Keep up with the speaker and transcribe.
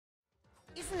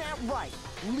Isn't that right,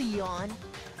 Leon?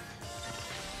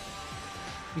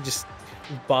 You just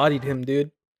bodied him,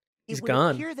 dude. He's It would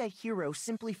gone. appear that Hero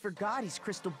simply forgot his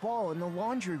crystal ball in the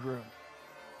laundry room.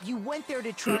 You went there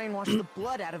to try and wash the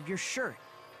blood out of your shirt,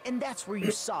 and that's where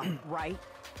you saw it, right?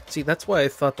 See, that's why I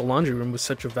thought the laundry room was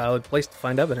such a valid place to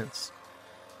find evidence.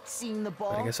 Seeing the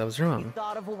ball, But I guess I was you wrong.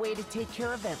 thought of a way to take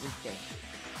care of everything.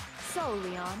 So,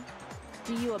 Leon,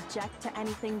 do you object to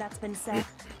anything that's been said?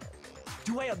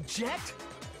 Do I object?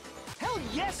 Hell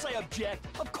yes, I object!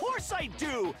 Of course I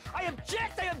do! I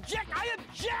object, I object, I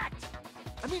object!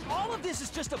 I mean, all of this is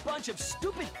just a bunch of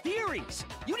stupid theories.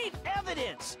 You need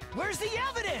evidence. Where's the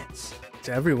evidence? It's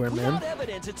everywhere, man. Without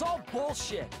evidence, it's all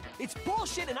bullshit. It's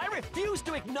bullshit and I refuse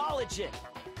to acknowledge it.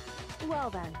 Well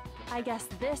then, I guess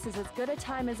this is as good a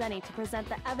time as any to present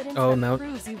the evidence Oh, that now-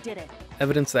 proves you did it.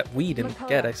 Evidence that we didn't Makoto.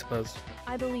 get, I suppose.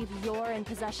 I believe you're in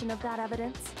possession of that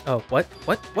evidence. Oh, what?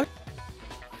 What?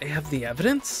 I have the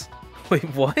evidence? Wait,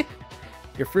 what?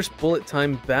 Your first bullet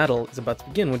time battle is about to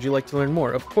begin. Would you like to learn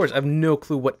more? Of course, I have no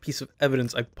clue what piece of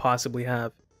evidence I possibly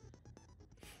have.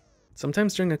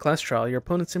 Sometimes during a class trial, your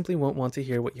opponent simply won't want to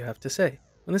hear what you have to say.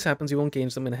 When this happens, you will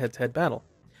engage them in a head-to-head battle.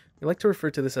 We like to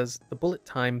refer to this as the bullet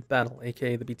time battle,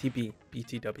 aka the BTB.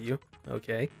 BTW.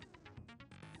 Okay.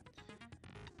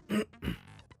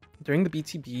 During the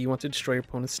BTB, you want to destroy your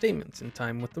opponent's statements in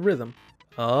time with the rhythm.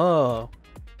 Oh.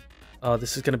 Oh,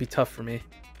 this is going to be tough for me.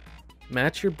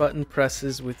 Match your button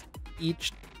presses with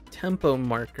each tempo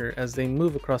marker as they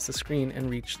move across the screen and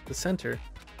reach the center.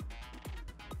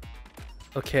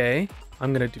 Okay,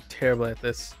 I'm going to do terrible at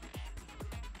this.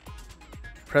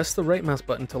 Press the right mouse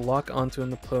button to lock onto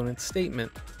an opponent's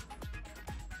statement.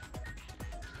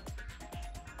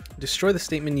 Destroy the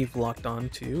statement you've locked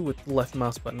onto with the left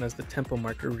mouse button as the tempo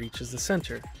marker reaches the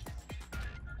center.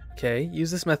 Okay, use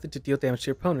this method to deal damage to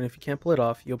your opponent. If you can't pull it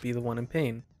off, you'll be the one in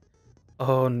pain.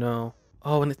 Oh no.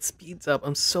 Oh, and it speeds up.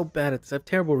 I'm so bad at this. I have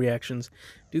terrible reactions.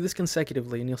 Do this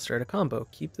consecutively and you'll start a combo.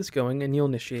 Keep this going and you'll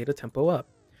initiate a tempo up.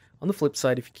 On the flip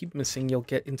side, if you keep missing, you'll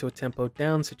get into a tempo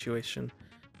down situation.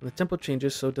 When the tempo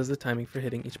changes, so does the timing for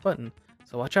hitting each button.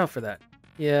 So watch out for that.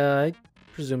 Yeah, I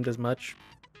presumed as much.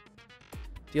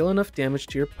 Deal enough damage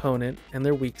to your opponent and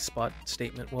their weak spot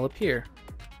statement will appear.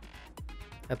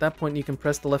 At that point, you can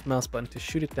press the left mouse button to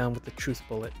shoot it down with the truth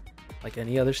bullet, like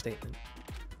any other statement.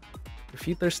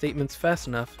 Refute their statements fast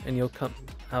enough and you'll come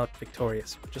out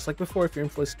victorious. Just like before, if your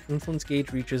influence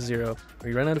gauge reaches 0 or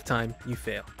you run out of time, you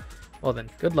fail. Well then,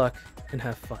 good luck and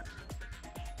have fun.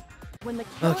 When the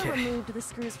killer Okay. removed the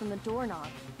screws from the doorknob,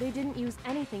 they didn't use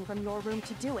anything from your room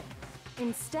to do it.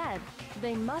 Instead,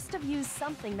 they must have used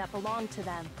something that belonged to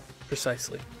them.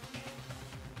 Precisely.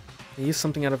 They used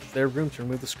something out of their room to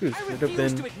remove the screws. I It would have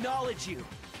refuse to been... acknowledge you.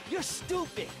 You're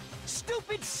stupid.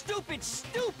 Stupid, stupid,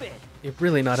 stupid. You're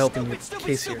really not helping your Stupid,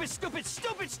 case stupid, here. stupid,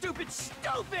 stupid, stupid,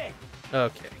 stupid.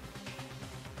 Okay.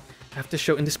 I have to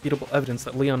show indisputable evidence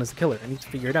that Leon is the killer. I need to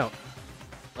figure it out.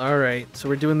 Alright, so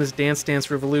we're doing this Dance Dance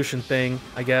Revolution thing,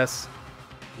 I guess.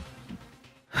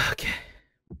 Okay.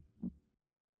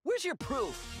 Where's your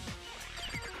proof?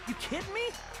 You kidding me?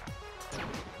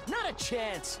 Not a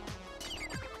chance.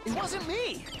 It wasn't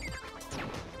me.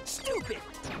 Stupid.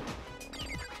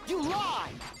 You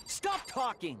lied. Stop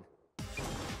talking.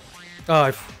 Oh,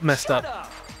 I've messed Shut up.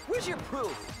 up. Where's your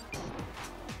proof?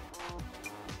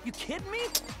 You kidding me?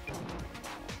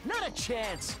 Not a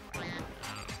chance.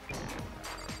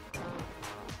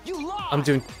 You lied. I'm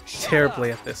doing Shut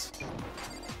terribly up. at this.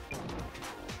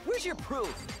 Where's your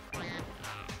proof?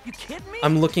 You kidding me?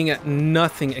 I'm looking at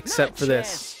nothing Not a except for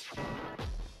this. chance.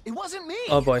 It wasn't me.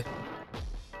 Oh boy.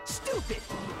 Stupid.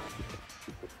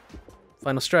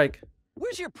 Final strike.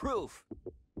 Where's your proof?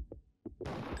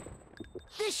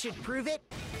 This should prove it.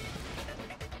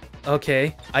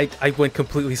 Okay, I went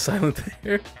completely silent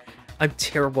there. I'm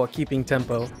terrible at keeping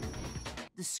tempo.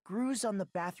 The screws on the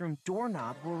bathroom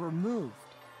doorknob were removed.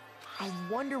 I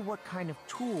wonder what kind of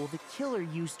tool the killer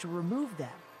used to remove them.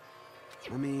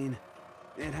 I mean,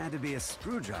 it had to be a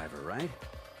screwdriver, right?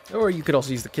 Or you could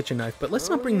also use the kitchen knife, but let's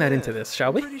not bring that into this,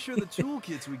 shall we? I'm pretty sure the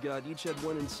toolkits we got each had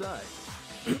one inside.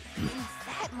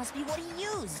 That must be what he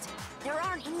used. There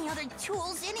aren't any other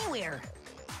tools anywhere.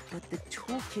 But the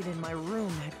toolkit in my room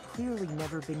had clearly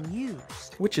never been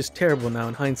used. Which is terrible now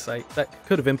in hindsight. That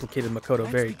could have implicated Makoto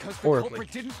very because the horribly.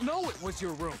 culprit didn't know it was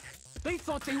your room. They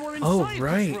thought they were inside Oh, his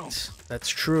right. room. That's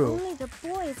true. Only the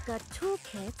boys got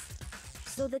toolkits,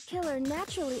 so the killer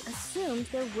naturally assumed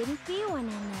there wouldn't be one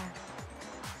in there.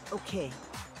 Okay,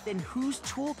 then whose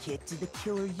toolkit did the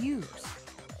killer use?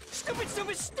 Stupid,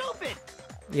 stupid, stupid.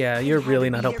 Yeah, you're It had really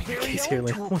to not be their helping your very case own here,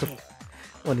 Leon. toolkit.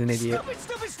 What an idiot. Stupid,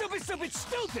 stupid, stupid, stupid,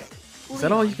 stupid. Is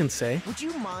that all you can say? Would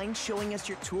you mind showing us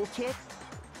your toolkit?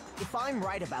 If I'm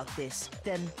right about this,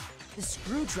 then the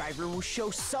screwdriver will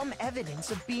show some evidence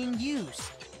of being used.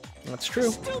 That's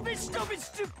true. Stupid!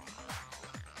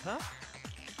 Huh?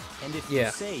 And if Yeah.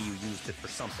 you say you used it for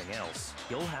something else,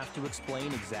 you'll have to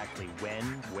explain exactly when,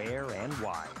 where, and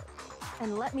why.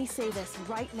 And let me say this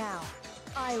right now.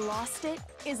 I lost it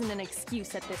isn't an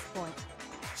excuse at this point.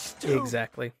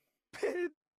 Exactly.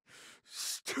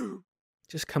 Stupid.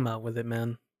 Just come out with it,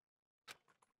 man.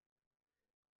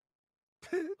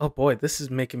 Oh boy, this is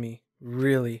making me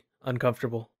really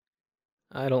uncomfortable.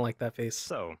 I don't like that face.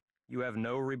 So, you have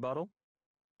no rebuttal?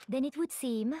 Then it would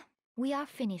seem we are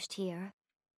finished here.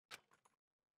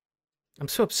 I'm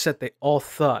so upset they all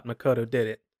thought Makoto did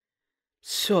it.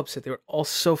 So upset they were all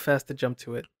so fast to jump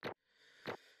to it.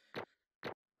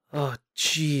 Oh,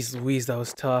 jeez Louise, that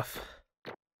was tough.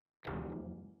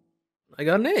 I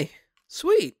got an A.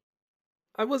 Sweet.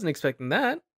 I wasn't expecting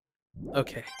that.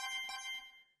 Okay.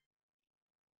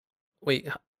 Wait,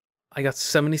 I got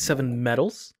 77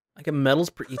 medals? I get medals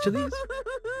per each of these?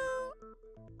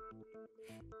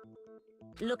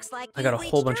 Looks like I got a you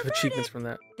whole reached bunch your of achievements verdict. from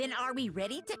that. Then are we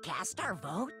ready to cast our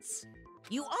votes?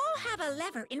 You all have a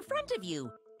lever in front of you.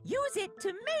 Use it to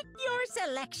make your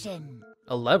selection.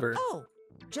 A lever? Oh,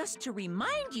 just to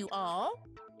remind you all,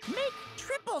 make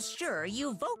triple sure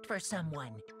you vote for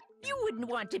someone. You wouldn't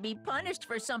want to be punished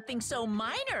for something so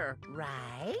minor,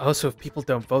 right? Oh, so if people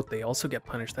don't vote, they also get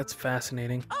punished. That's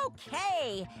fascinating.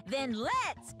 Okay, then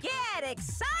let's get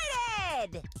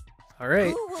excited!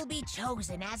 Alright. Who will be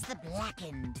chosen as the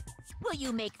blackened? Will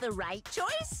you make the right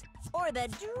choice or the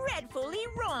dreadfully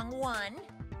wrong one?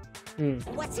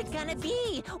 What's it gonna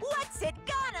be? What's it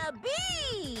gonna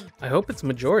be? I hope it's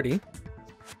majority.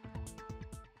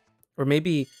 Or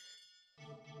maybe...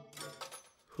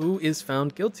 who is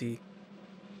found guilty?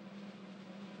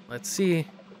 Let's see.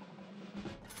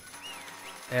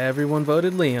 Everyone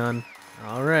voted Leon.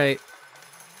 Alright.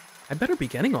 I better be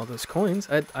getting all those coins.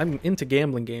 I'm into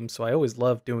gambling games, so I always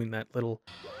love doing that little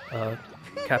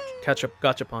catch-up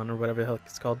gachapon or whatever the hell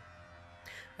it's called.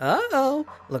 Uh-oh,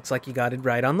 looks like you got it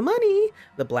right on the money.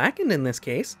 The blackened in this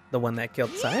case, the one that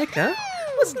killed Sayaka,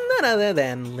 was none other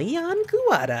than Leon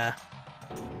Kuwata.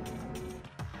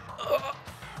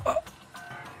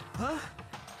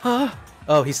 Huh?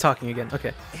 Oh, he's talking again.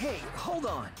 Okay. Hey, hold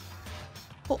on.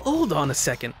 Well, hold on a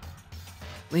second.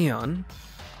 Leon,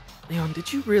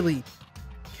 did you really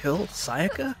kill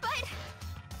Sayaka?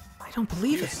 I don't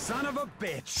believe You it. son of a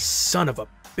bitch! Son of a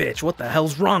bitch, what the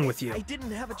hell's wrong with you? I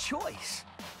didn't have a choice.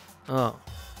 Oh.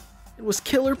 It was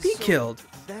kill or be So, killed.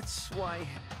 That's why...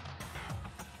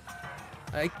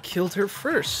 I killed her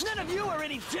first. None of you are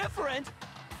any different!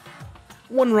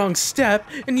 One wrong step,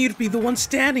 and you'd be the one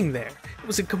standing there. It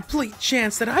was a complete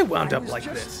chance that I wound up was like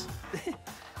just this.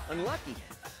 Unlucky.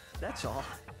 That's all.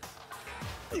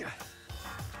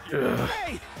 Ugh.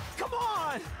 Hey, come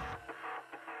on!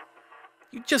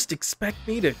 You just expect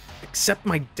me to accept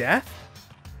my death?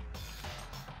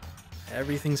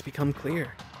 Everything's become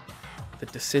clear. The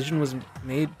decision was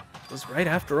made was right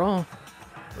after all.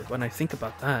 But when I think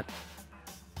about that,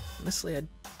 honestly, I'd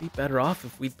be better off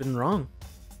if we'd been wrong.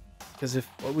 Because if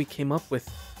what we came up with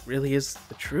really is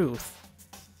the truth,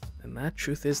 then that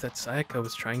truth is that Sayaka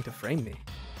was trying to frame me.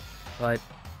 But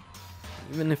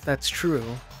even if that's true,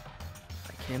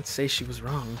 I can't say she was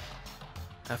wrong.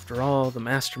 After all, the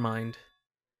mastermind,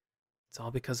 it's all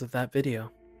because of that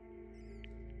video.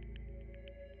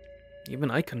 Even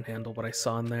I couldn't handle what I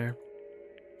saw in there.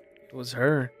 It was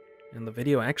her, and the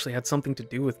video actually had something to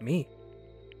do with me.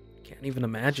 Can't even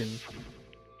imagine.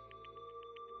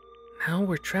 Now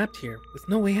we're trapped here with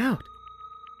no way out.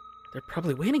 They're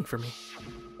probably waiting for me.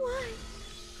 Why?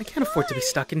 I can't afford to be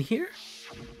stuck in here.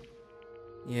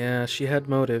 Yeah, she had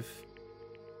motive.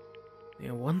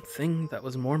 Yeah, one thing that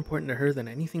was more important to her than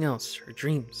anything else, her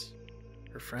dreams,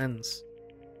 her friends.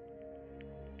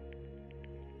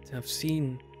 To have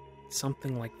seen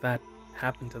something like that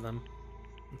happen to them.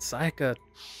 And Sayaka,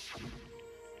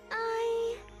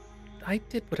 I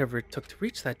did whatever it took to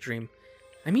reach that dream.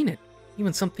 I mean it.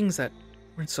 Even some things that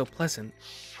weren't so pleasant.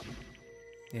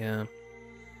 Yeah.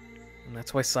 And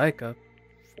that's why Sayaka,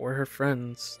 for her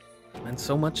friends, meant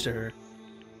so much to her.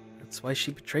 That's why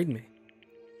she betrayed me.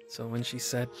 So when she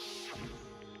said,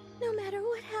 No matter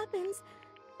what happens,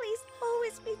 please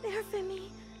always be there for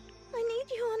me. I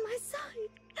need you on my side.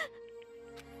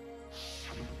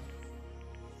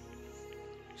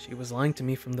 she was lying to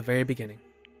me from the very beginning.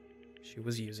 She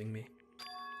was using me.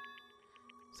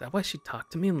 Is that why she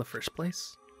talked to me in the first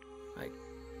place?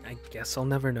 I guess I'll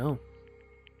never know.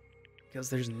 Because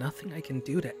there's nothing I can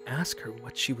do to ask her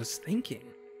what she was thinking.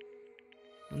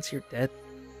 Once you're dead,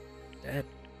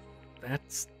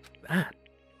 that's that.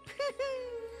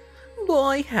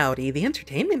 Boy, howdy, the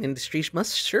entertainment industry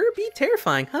must sure be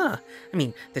terrifying, huh? I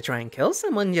mean, to try and kill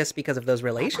someone just because of those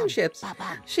relationships.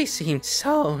 She seemed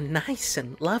so nice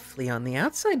and lovely on the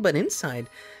outside, but inside,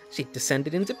 she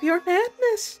descended into pure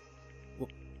madness.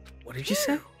 What did you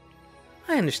say?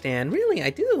 I understand, really, I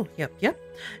do. Yep.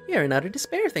 You're in utter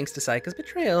despair thanks to Sayaka's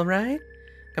betrayal, right?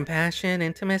 Compassion,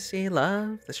 intimacy,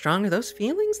 love. The stronger those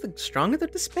feelings, the stronger the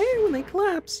despair when they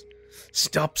collapse.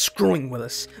 Stop screwing with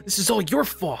us. This is all your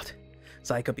fault.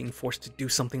 Sayaka being forced to do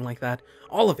something like that.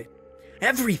 All of it.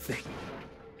 Everything.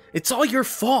 It's all your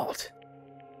fault.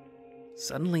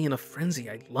 Suddenly in a frenzy,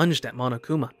 I lunged at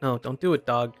Monokuma. No, don't do it,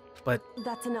 dog. But...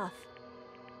 That's enough.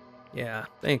 Yeah,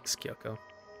 thanks, Kyoko.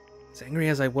 As angry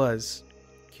as I was,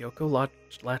 Kyoko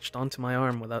latched onto my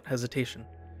arm without hesitation.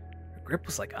 Her grip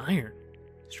was like iron.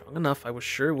 Strong enough I was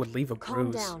sure it would leave a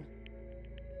bruise. Calm down.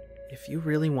 If you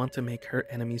really want to make her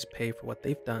enemies pay for what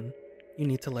they've done, you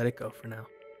need to let it go for now.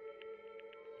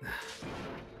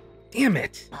 Damn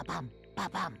it!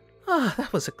 Ah,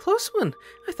 that was a close one.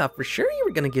 I thought for sure you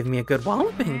were gonna give me a good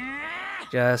walloping.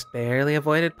 Just barely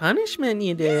avoided punishment,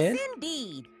 you did. Yes,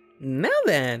 indeed. Now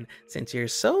then, since you're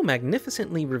so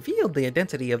magnificently revealed the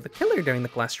identity of the killer during the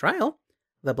class trial,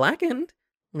 the blackened,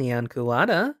 Leon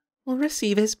Kuwata, will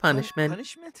receive his punishment.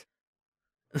 Punishment?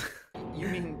 You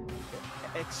mean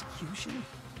execution?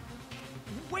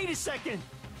 Wait a second!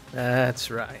 That's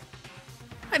right.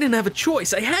 I didn't have a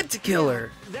choice. I had to kill her.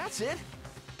 That's it?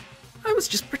 I was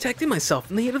just protecting myself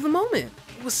in the heat of the moment.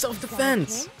 It was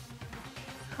self-defense.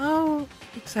 How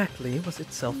exactly was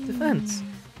it self-defense?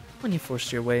 When you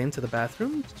forced your way into the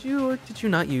bathroom, did you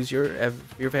not use your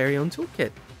very own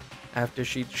toolkit? After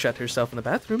she shut herself in the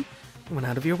bathroom, you went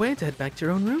out of your way to head back to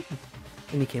your own room.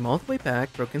 Then you came all the way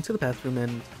back, broke into the bathroom,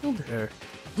 and killed her.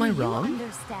 Am I wrong?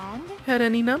 Understand? You had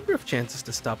any number of chances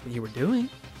to stop what you were doing,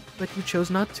 but you chose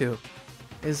not to.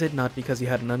 Is it not because you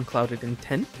had an unclouded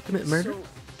intent to commit murder? So,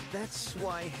 that's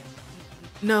why...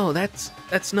 No, that's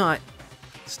not...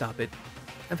 Stop it.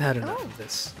 I've had enough of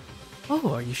this.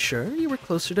 Oh, are you sure? You were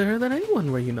closer to her than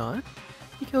anyone, were you not?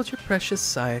 You killed your precious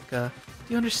Sayaka. Do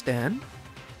you understand?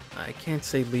 I can't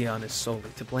say Leon is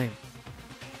solely to blame.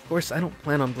 Of course, I don't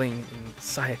plan on blaming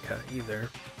Sayaka either,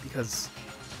 because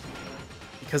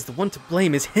the one to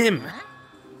blame is him!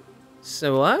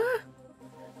 So,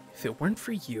 if it weren't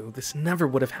for you, this never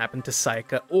would have happened to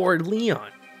Sayaka or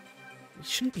Leon. We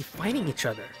shouldn't be fighting each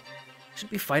other. We should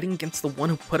be fighting against the one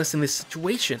who put us in this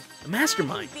situation, the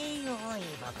mastermind.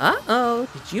 Uh-oh,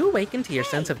 did you awaken to your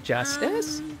sense of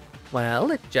justice?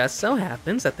 Well, it just so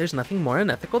happens that there's nothing more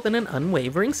unethical than an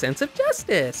unwavering sense of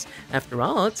justice. After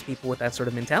all, it's people with that sort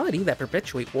of mentality that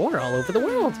perpetuate war all over the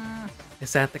world.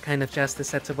 Is that the kind of justice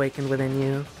that's awakened within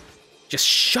you? Just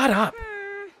shut up!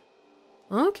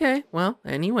 Okay, well,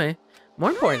 anyway. More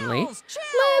importantly,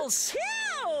 let's...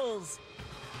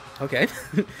 Okay,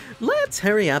 let's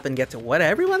hurry up and get to what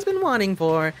everyone's been wanting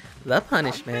for, the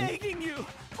punishment. I'm begging you,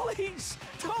 please,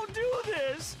 don't do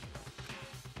this!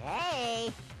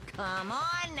 Hey, come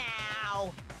on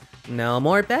now. No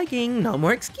more begging, no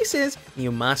more excuses.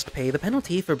 You must pay the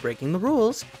penalty for breaking the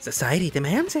rules. Society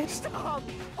demands it. Stop,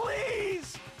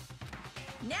 please!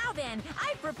 Now then,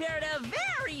 I prepared a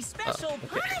very special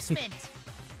punishment.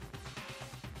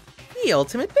 The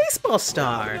ultimate baseball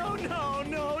star.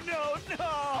 No.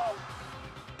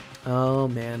 Oh,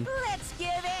 man. Let's give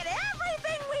it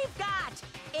everything we've got.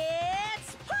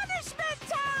 It's punishment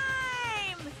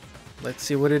time! Let's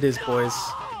see what it is, boys.